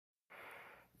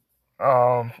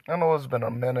I know it's been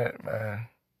a minute, man,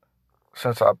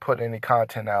 since I put any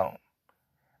content out.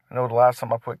 I know the last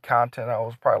time I put content out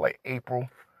was probably like April.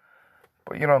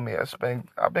 But you know what I mean?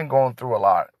 I've been going through a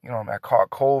lot. You know what I mean? I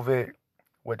caught COVID,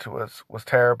 which was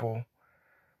terrible.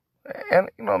 And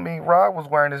you know what I mean? Rod was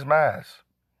wearing his mask,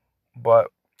 but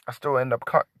I still end up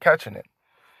catching it.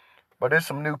 But there's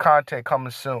some new content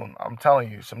coming soon. I'm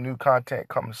telling you, some new content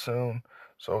coming soon.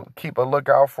 So keep a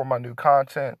lookout for my new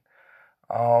content.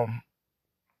 Um,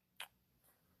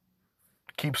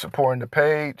 keep supporting the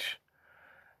page.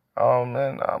 And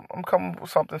I'm coming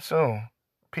with something soon.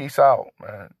 Peace out,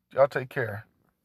 man. Y'all take care.